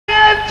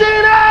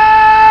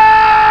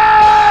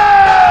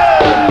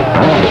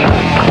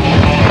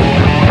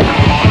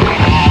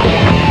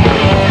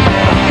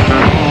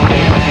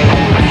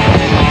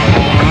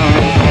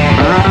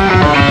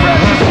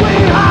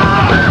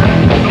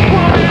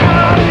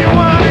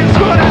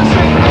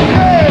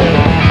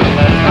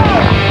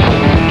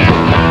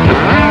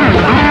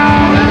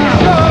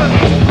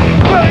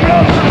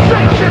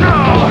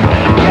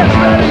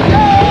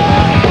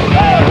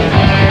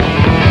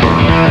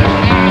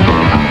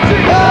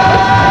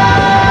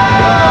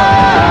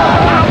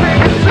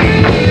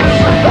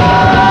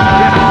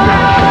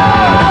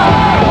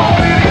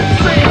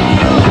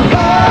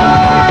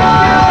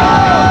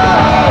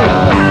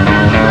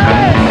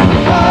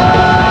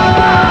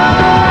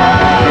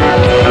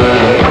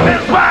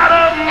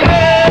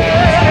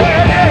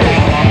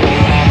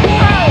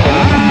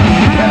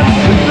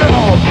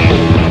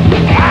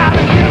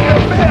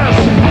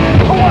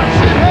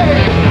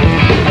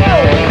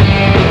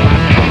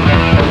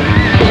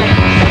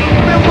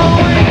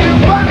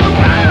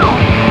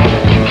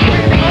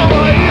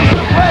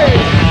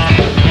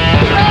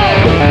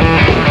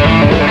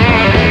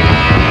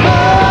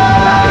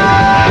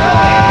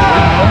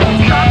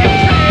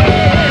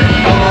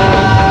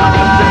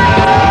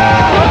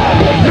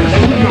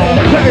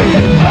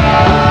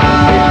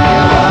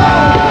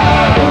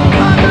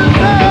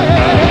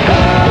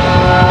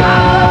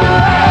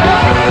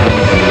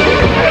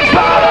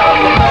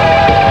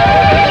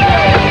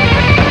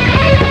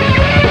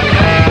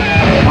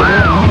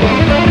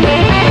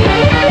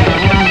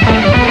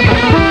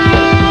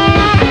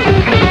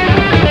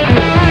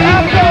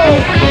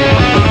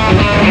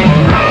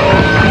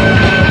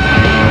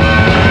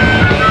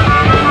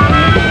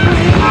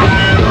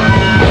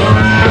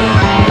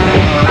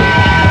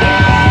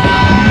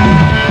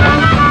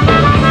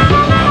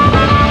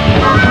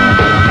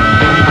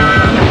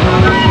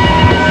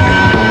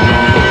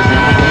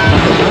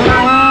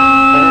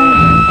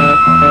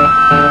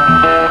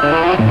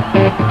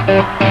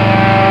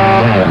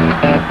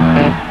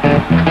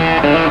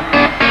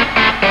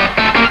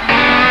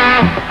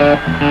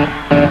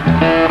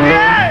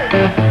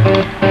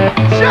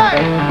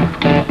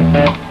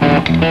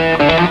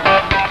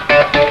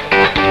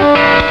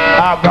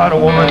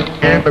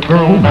in the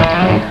groove,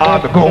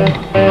 on the go,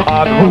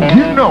 on the move.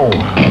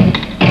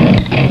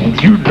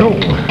 You know.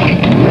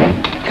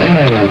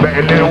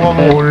 Bad little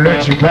woman won't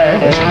let you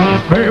pass.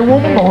 Bad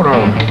woman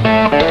gonna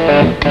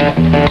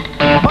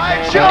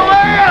bite your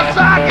ass,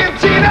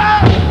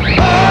 Argentina.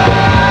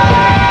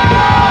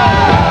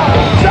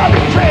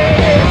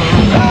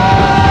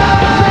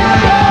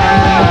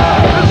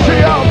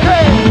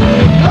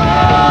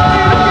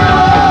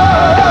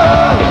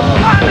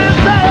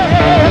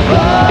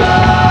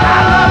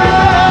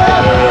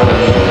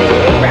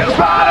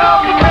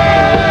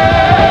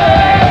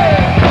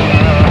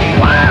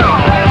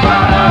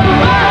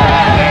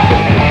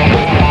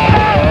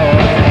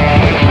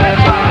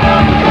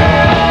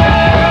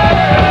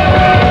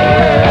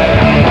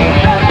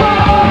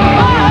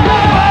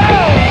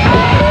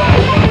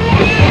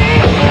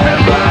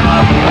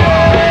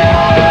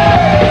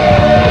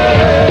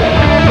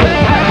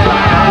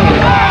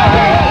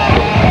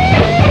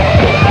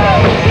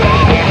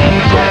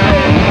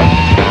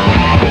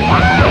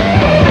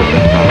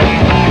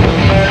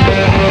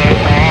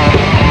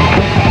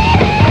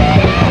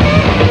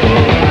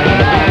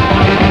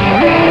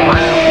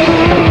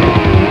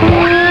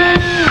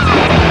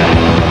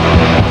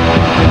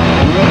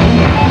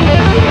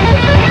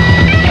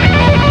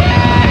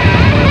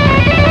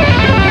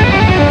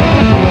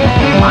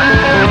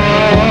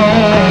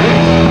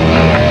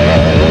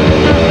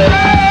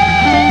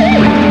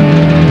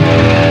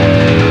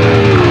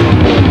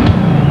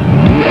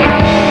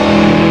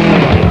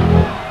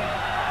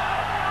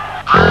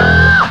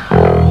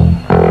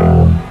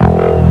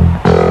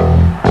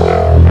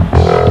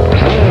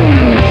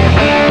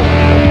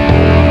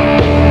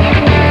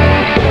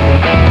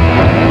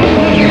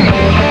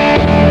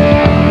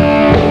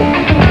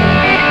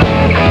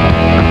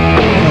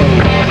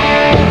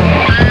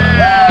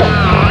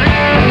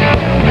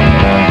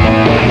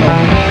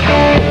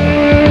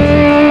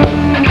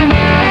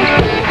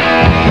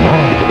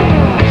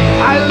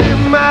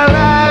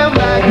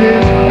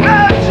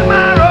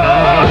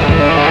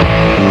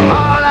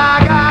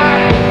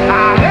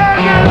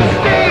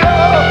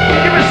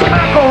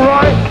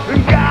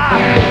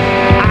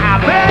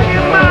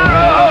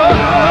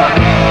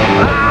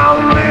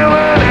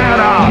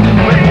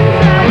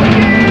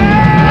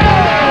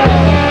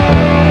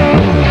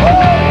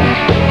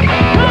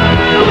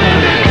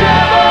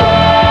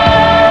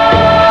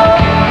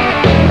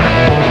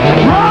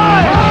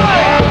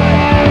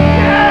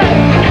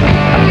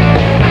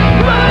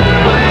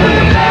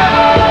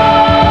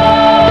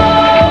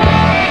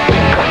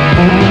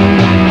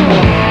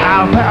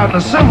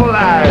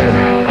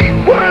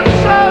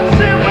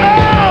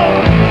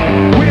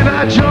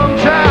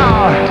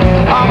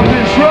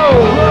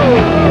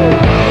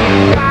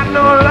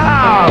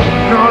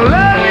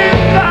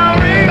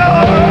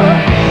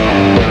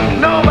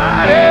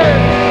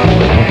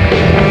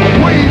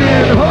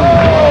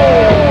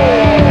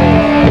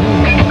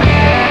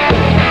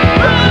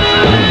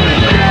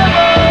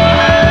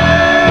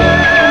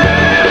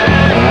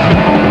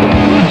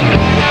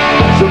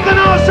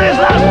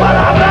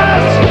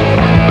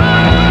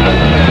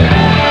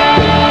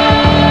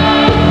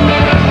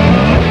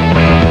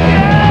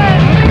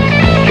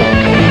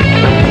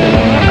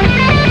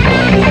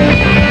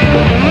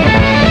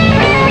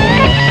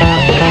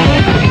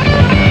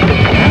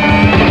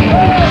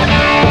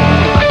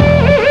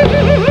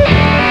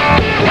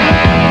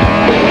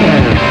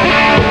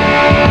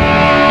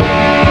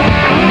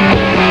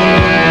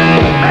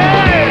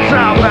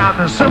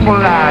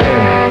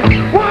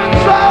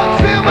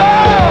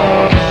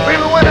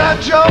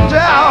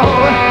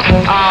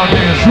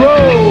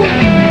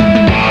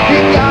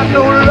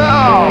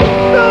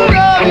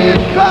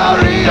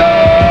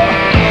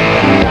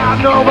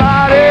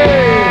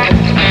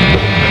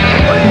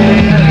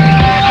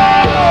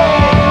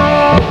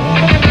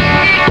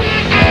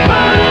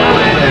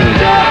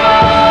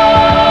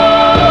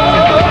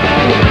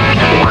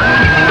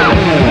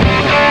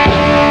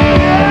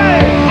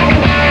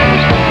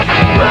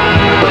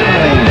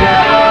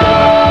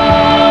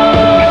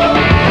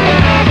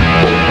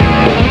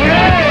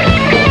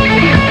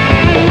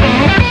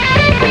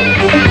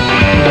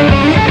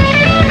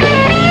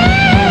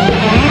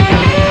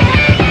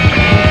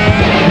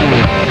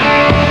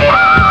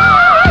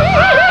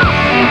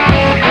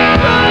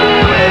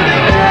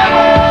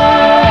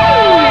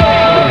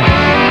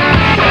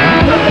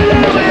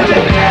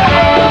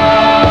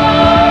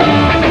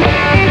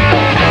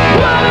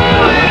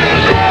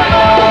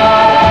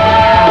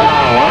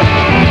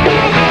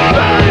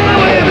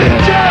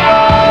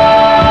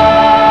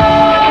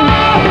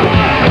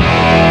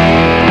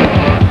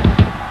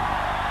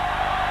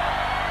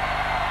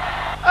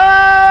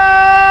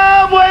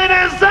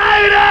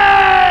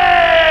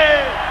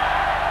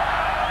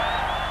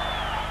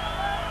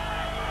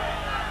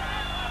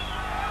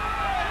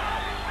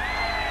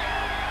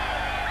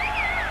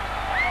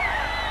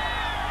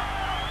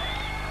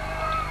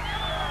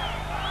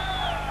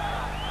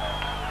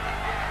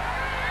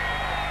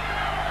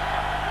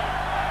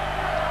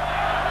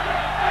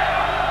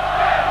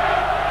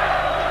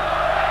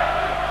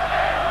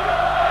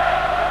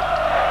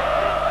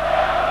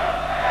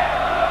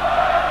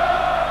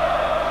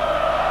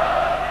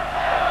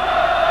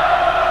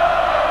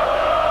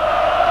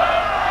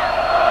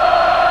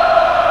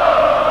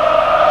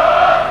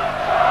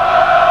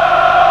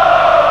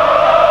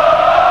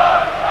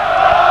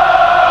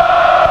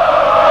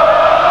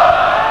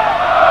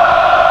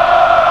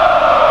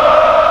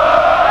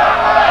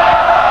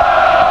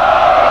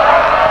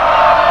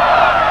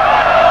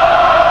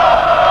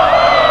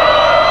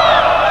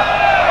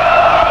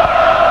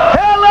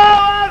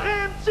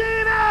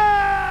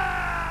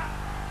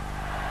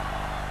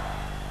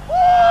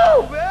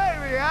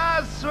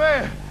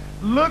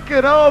 Look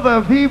at all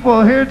the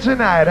people here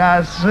tonight.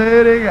 I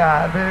swear to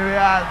God, baby.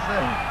 I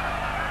swear.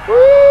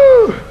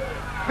 Woo!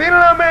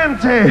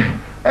 Finalmente.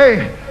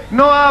 Hey,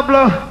 no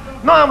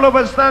hablo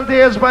bastante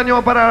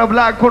español para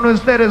hablar con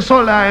ustedes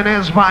sola en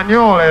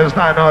español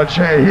esta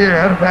noche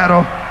here,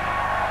 pero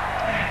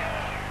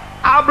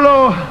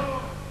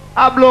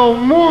hablo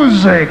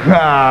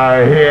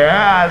música here.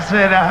 I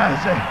said.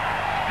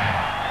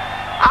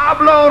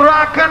 Hablo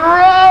rock and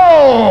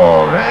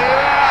roll.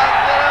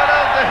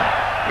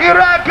 Y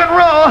rock and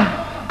roll,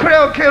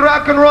 creo que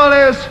rock and roll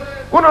es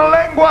una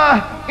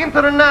lengua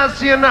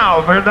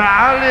internacional,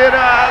 ¿verdad?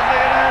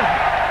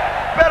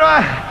 Pero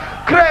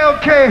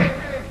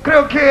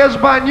creo que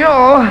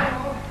español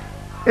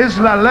es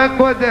la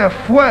lengua de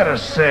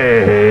fuerza,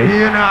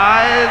 you know?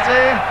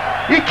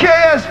 ¿Y qué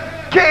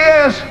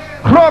es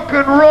rock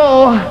and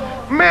roll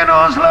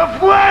menos la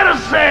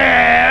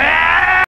fuerza?